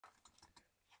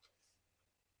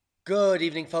Good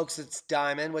evening, folks. It's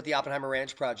Diamond with the Oppenheimer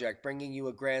Ranch Project, bringing you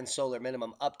a grand solar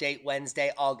minimum update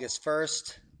Wednesday, August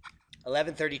 1st,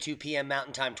 11:32 p.m.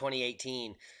 Mountain Time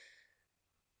 2018.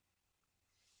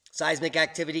 Seismic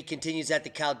activity continues at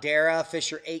the caldera.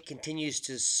 Fissure 8 continues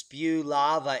to spew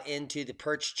lava into the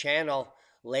Perch Channel.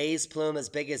 Lay's plume as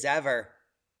big as ever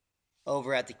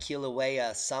over at the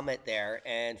Kilauea summit there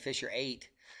and Fissure 8.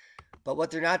 But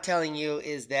what they're not telling you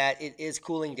is that it is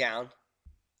cooling down.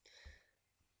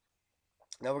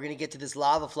 Now we're going to get to this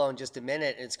lava flow in just a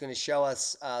minute, and it's going to show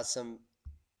us some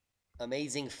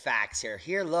amazing facts here.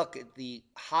 Here, look, the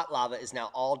hot lava is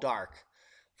now all dark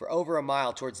for over a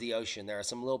mile towards the ocean. There are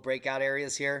some little breakout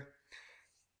areas here.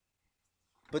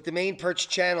 But the main Perch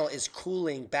Channel is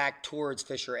cooling back towards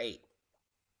Fissure 8.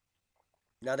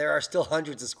 Now, there are still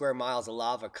hundreds of square miles of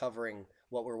lava covering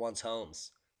what were once homes.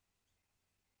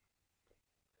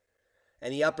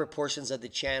 And the upper portions of the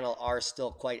channel are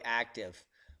still quite active,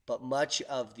 but much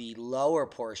of the lower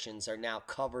portions are now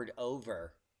covered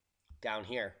over down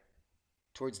here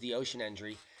towards the ocean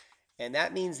entry. And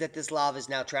that means that this lava is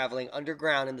now traveling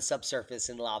underground in the subsurface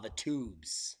in lava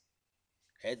tubes.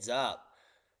 Heads up.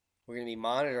 We're going to be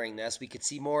monitoring this. We could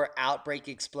see more outbreak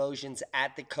explosions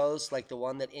at the coast, like the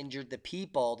one that injured the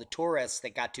people, the tourists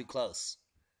that got too close.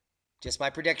 Just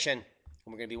my prediction, and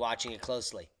we're going to be watching it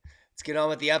closely. Let's get on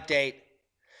with the update.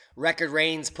 Record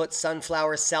rains put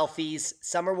sunflower selfies,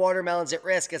 summer watermelons at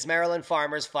risk as Maryland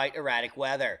farmers fight erratic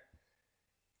weather.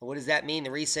 What does that mean?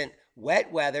 The recent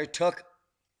wet weather took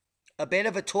a bit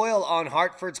of a toll on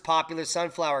Hartford's popular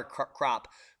sunflower crop,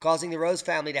 causing the Rose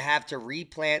family to have to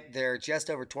replant their just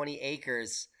over 20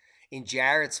 acres in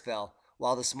Jarrettsville,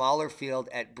 while the smaller field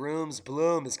at Broom's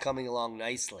Bloom is coming along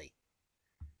nicely.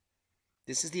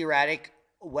 This is the erratic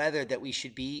weather that we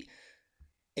should be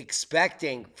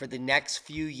expecting for the next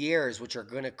few years, which are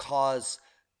going to cause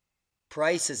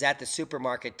prices at the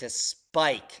supermarket to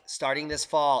spike starting this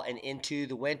fall and into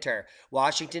the winter.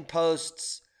 Washington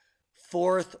Post's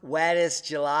fourth wettest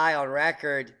July on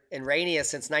record and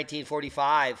rainiest since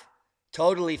 1945.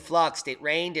 Totally fluxed. It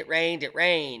rained, it rained, it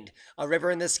rained. A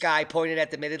river in the sky pointed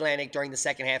at the mid-Atlantic during the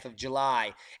second half of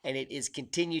July, and it is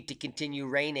continued to continue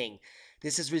raining.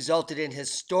 This has resulted in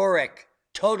historic,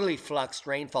 totally fluxed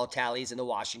rainfall tallies in the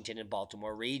Washington and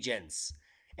Baltimore regions,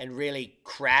 and really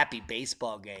crappy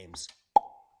baseball games.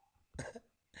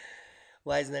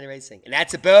 Why isn't that erasing? And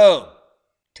that's a boom.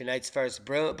 Tonight's first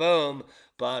boom,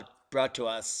 but brought to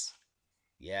us.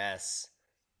 Yes,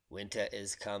 winter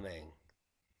is coming.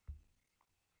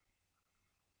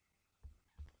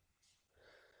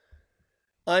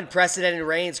 Unprecedented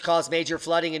rains caused major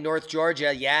flooding in North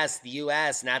Georgia. Yes, the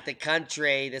U.S., not the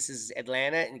country. This is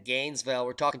Atlanta and Gainesville.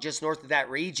 We're talking just north of that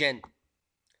region.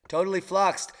 Totally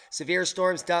fluxed. Severe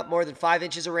storms dumped more than 5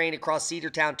 inches of rain across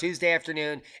Cedartown Tuesday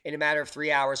afternoon in a matter of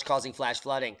 3 hours, causing flash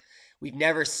flooding. We've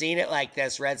never seen it like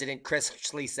this, resident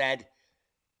Chris Lee said.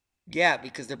 Yeah,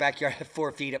 because their backyard had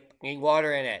 4 feet of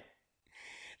water in it.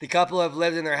 The couple who have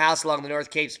lived in their house along the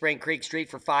North Cape Spring Creek Street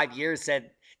for 5 years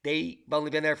said they've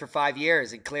only been there for 5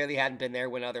 years and clearly hadn't been there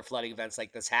when other flooding events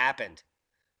like this happened.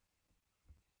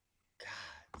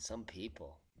 God, some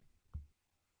people.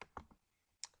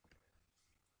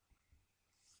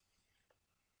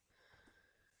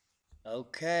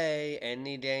 Okay,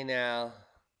 any day now.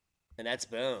 And that's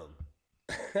boom.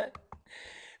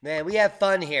 Man, we have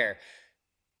fun here,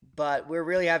 but we're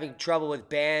really having trouble with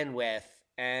bandwidth.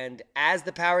 And as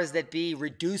the powers that be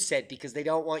reduce it because they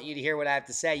don't want you to hear what I have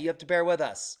to say, you have to bear with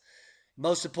us.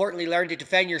 Most importantly, learn to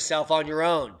defend yourself on your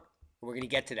own. We're going to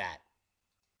get to that.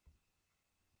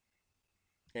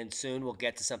 And soon we'll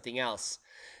get to something else.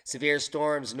 Severe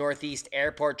storms, Northeast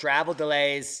airport travel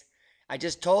delays. I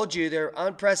just told you there are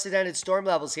unprecedented storm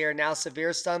levels here. Now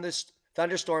severe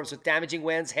thunderstorms with damaging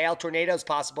winds, hail, tornadoes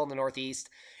possible in the Northeast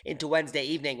into Wednesday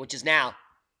evening, which is now.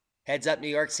 Heads up New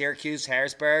York, Syracuse,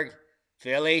 Harrisburg,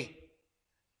 Philly.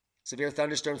 Severe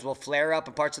thunderstorms will flare up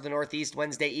in parts of the Northeast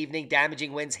Wednesday evening.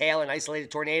 Damaging winds, hail, and isolated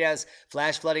tornadoes.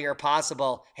 Flash flooding are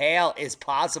possible. Hail is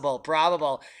possible,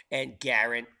 probable, and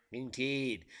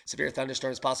guaranteed. Severe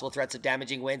thunderstorms, possible threats of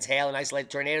damaging winds, hail, and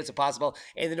isolated tornadoes are possible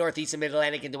in the Northeast and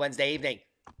Mid-Atlantic into Wednesday evening.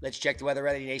 Let's check the Weather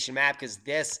Ready Nation map because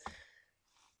this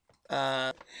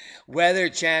Weather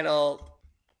Channel.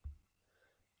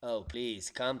 Oh, please,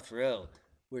 come through.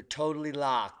 We're totally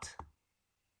locked.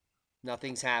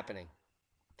 Nothing's happening.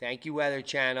 Thank you, Weather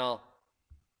Channel,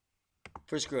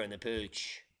 for screwing the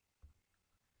pooch.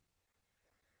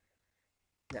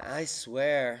 Now, I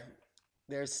swear,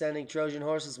 they're sending Trojan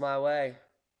horses my way.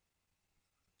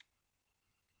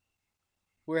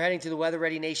 We're heading to the Weather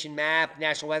Ready Nation map,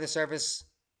 National Weather Service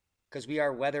because we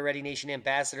are Weather Ready Nation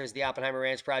ambassadors of the Oppenheimer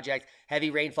Ranch Project. Heavy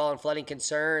rainfall and flooding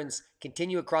concerns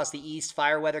continue across the east.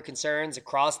 Fire weather concerns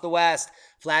across the west.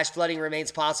 Flash flooding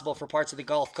remains possible for parts of the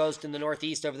Gulf Coast and the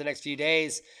Northeast over the next few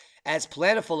days, as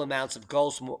plentiful amounts of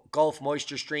Gulf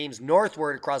moisture streams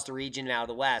northward across the region and out of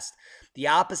the west. The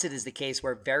opposite is the case,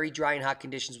 where very dry and hot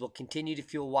conditions will continue to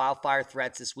fuel wildfire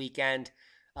threats this weekend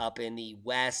up in the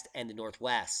west and the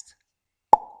northwest.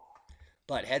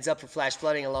 But heads up for flash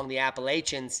flooding along the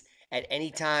Appalachians at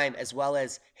any time, as well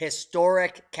as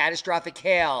historic catastrophic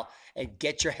hail, and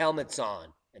get your helmets on.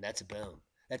 And that's a boom.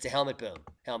 That's a helmet boom.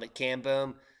 Helmet cam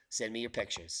boom. Send me your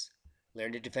pictures.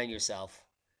 Learn to defend yourself,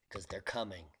 because they're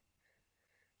coming.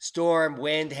 Storm,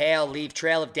 wind, hail leave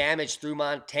trail of damage through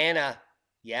Montana.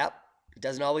 Yep, it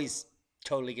doesn't always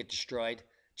totally get destroyed.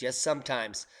 Just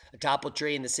sometimes. A toppled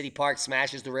tree in the city park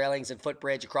smashes the railings and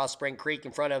footbridge across Spring Creek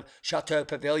in front of Chateau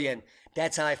Pavilion.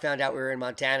 That's how I found out we were in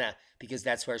Montana, because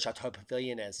that's where Chateau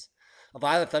Pavilion is. A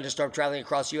violent thunderstorm traveling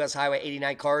across U.S. Highway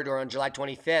 89 corridor on July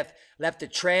 25th left a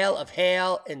trail of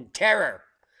hail and terror.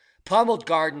 Pummeled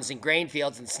gardens and grain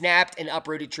fields and snapped and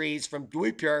uprooted trees from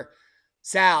Duipur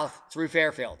south through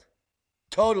Fairfield.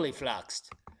 Totally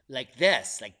fluxed. Like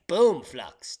this, like boom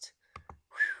fluxed.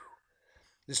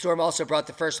 The storm also brought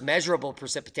the first measurable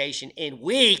precipitation in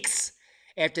weeks.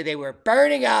 After they were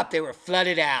burning up, they were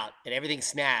flooded out, and everything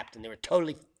snapped, and they were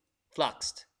totally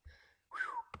fluxed.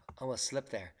 Almost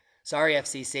slipped there. Sorry,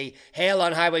 FCC. Hail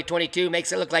on Highway 22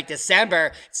 makes it look like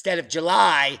December instead of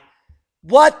July.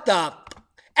 What the?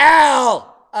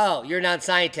 Ow! Oh, you're a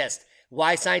non-scientist.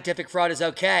 Why scientific fraud is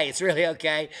okay? It's really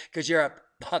okay, because you're a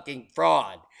fucking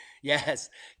fraud. Yes,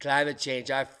 climate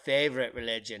change, our favorite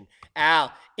religion.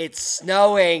 Al, it's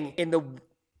snowing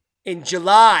in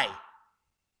July.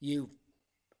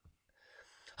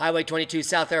 Highway 22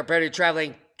 South Alberta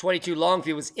traveling 22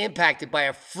 Longview was impacted by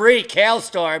a freak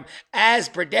hailstorm as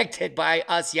predicted by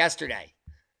us yesterday.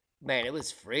 Man, it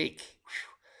was freak.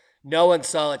 No one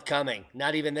saw it coming,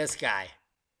 not even this guy.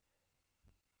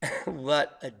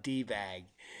 What a D-bag.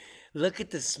 Look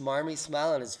at the smarmy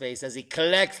smile on his face as he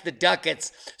collects the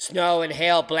ducats. Snow and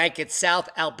hail blanket South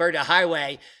Alberta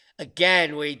Highway.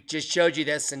 Again, we just showed you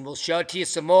this, and we'll show it to you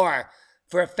some more.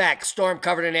 For effect, storm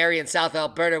covered an area in South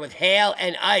Alberta with hail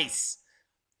and ice.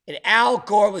 And Al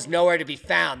Gore was nowhere to be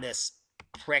found, this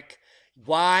prick.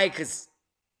 Why? Because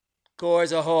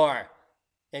Gore's a whore.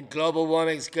 And global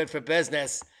warming's good for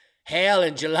business. Hail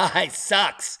in July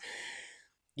sucks.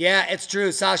 Yeah, it's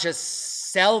true. Sasha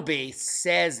Selby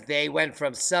says they went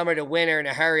from summer to winter in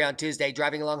a hurry on Tuesday,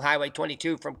 driving along Highway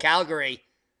 22 from Calgary.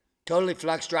 Totally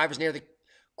fluxed drivers near the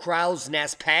Crow's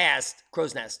Nest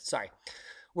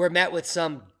were met with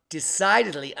some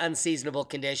decidedly unseasonable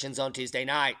conditions on Tuesday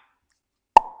night.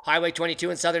 Highway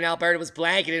 22 in southern Alberta was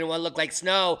blanketed in what looked like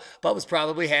snow, but was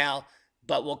probably hail.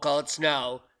 But we'll call it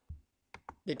snow.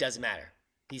 It doesn't matter.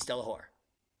 He's still a whore.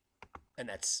 And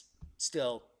that's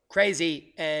still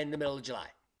crazy in the middle of July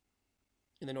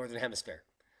in the Northern Hemisphere,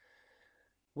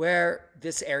 where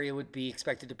this area would be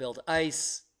expected to build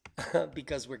ice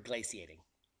because we're glaciating.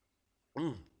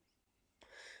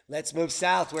 Let's move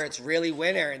south where it's really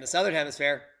winter in the Southern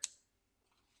Hemisphere.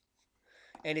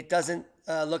 And it doesn't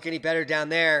look any better down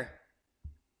there,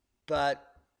 but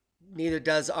neither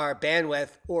does our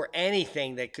bandwidth or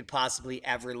anything that could possibly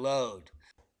ever load.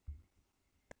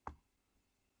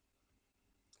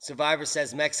 Survivor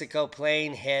says Mexico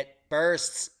plane hit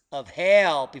bursts of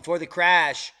hail before the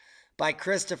crash by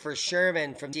Christopher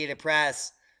Sherman from Associated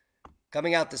Press.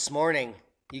 Coming out this morning,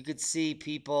 you could see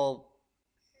people.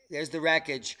 There's the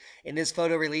wreckage. In this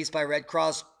photo released by Red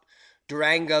Cross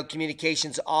Durango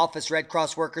Communications Office, Red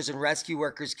Cross workers and rescue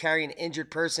workers carry an injured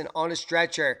person on a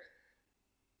stretcher.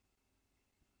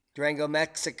 Durango,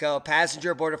 Mexico. A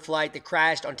passenger aboard a flight that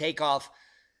crashed on takeoff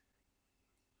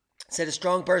said a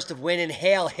strong burst of wind and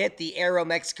hail hit the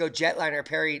Aeromexico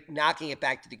jetliner, knocking it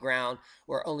back to the ground,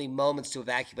 where only moments to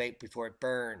evacuate before it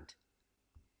burned.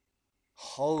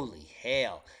 Holy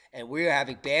hail. And we're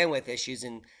having bandwidth issues,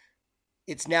 and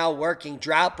it's now working.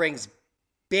 Drought brings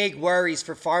big worries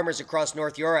for farmers across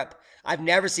North Europe. I've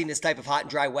never seen this type of hot and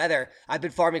dry weather. I've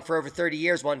been farming for over 30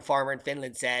 years, one farmer in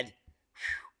Finland said.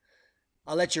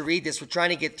 I'll let you read this. We're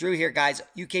trying to get through here, guys.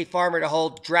 UK farmer to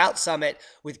hold drought summit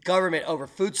with government over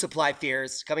food supply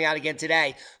fears. Coming out again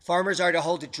today. Farmers are to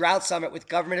hold a drought summit with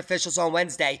government officials on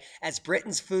Wednesday as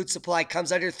Britain's food supply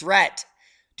comes under threat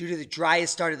due to the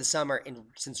driest start of the summer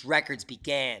since records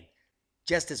began,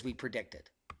 just as we predicted.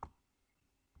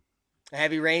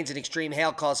 Heavy rains and extreme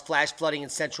hail caused flash flooding in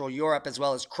Central Europe, as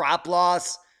well as crop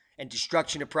loss and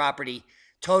destruction of property.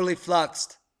 Totally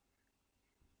fluxed.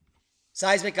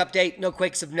 Seismic update, no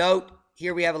quakes of note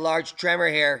Here we have a large tremor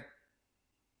here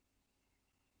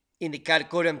in the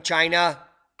Karakoram, China.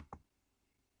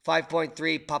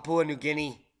 5.3, Papua New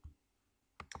Guinea.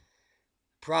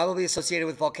 Probably associated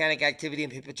with volcanic activity in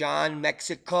Papa John,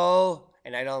 Mexico.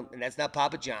 And that's not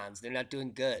Papa John's. They're not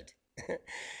doing good.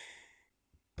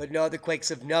 But no other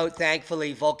quakes of note,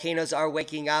 thankfully. Volcanoes are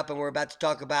waking up, and we're about to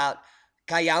talk about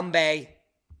Cayambe.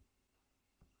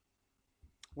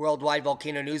 Worldwide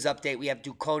volcano news update. We have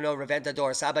Ducono,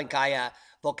 Reventador, Sabancaya,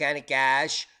 volcanic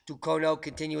ash. Ducono,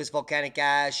 continuous volcanic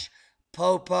ash.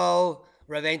 Popo,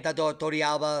 Reventador,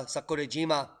 Torrealba,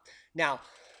 Sakurajima. Now,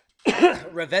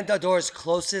 Reventador's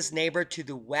closest neighbor to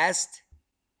the west,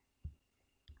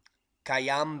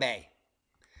 Cayambe.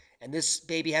 And this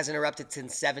baby hasn't erupted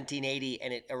since 1780,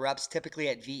 and it erupts typically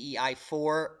at VEI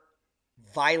 4.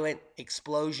 Violent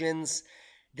explosions.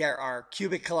 There are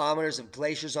cubic kilometers of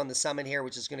glaciers on the summit here,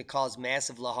 which is going to cause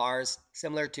massive lahars,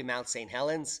 similar to Mount St.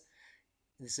 Helens.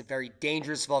 This is a very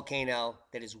dangerous volcano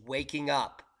that is waking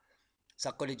up.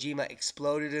 Sakurajima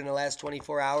exploded in the last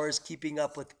 24 hours, keeping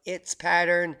up with its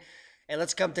pattern. And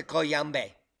let's come to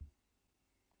Cayambe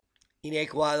in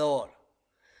Ecuador.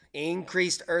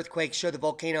 Increased earthquakes show the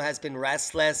volcano has been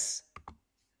restless.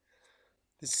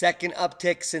 The second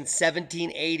uptick since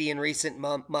 1780 in recent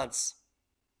months.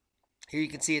 Here you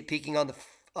can see it peaking on the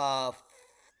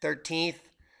 13th,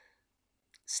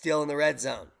 still in the red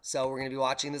zone. So we're going to be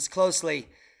watching this closely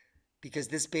because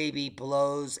this baby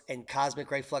blows in cosmic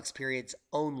ray flux periods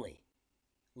only.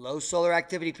 Low solar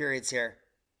activity periods here.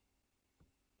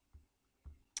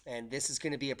 And this is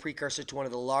going to be a precursor to one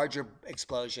of the larger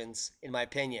explosions, in my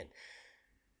opinion.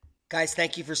 Guys,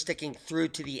 thank you for sticking through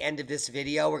to the end of this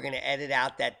video. We're going to edit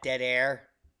out that dead air.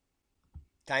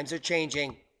 Times are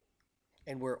changing,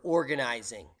 and we're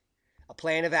organizing. A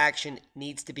plan of action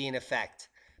needs to be in effect,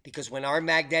 because when our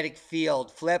magnetic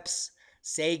field flips,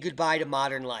 say goodbye to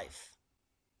modern life.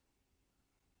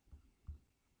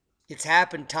 It's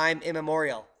happened time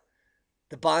immemorial.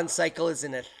 The Bond cycle is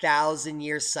an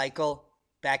 1,000-year cycle.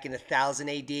 Back in 1000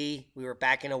 AD, we were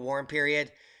back in a warm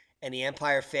period, and the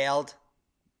empire failed.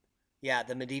 Yeah,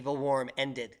 the medieval warm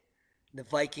ended. The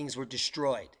Vikings were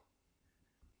destroyed.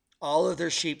 All of their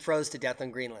sheep froze to death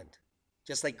on Greenland.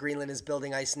 Just like Greenland is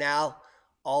building ice now,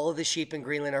 all of the sheep in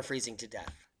Greenland are freezing to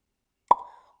death.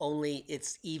 Only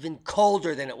it's even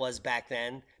colder than it was back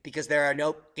then because there are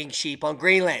no sheep on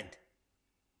Greenland.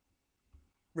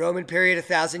 Roman period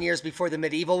 1,000 years before the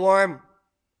medieval warm.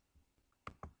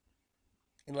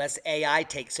 Unless AI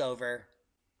takes over.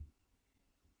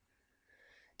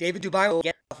 David Dubai will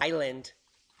get off island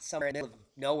somewhere in the middle of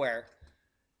nowhere.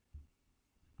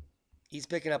 He's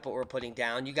picking up what we're putting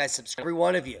down. You guys subscribe, every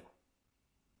one of you.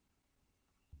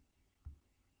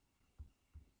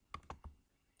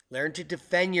 Learn to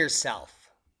defend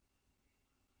yourself.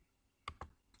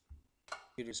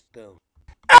 Boom.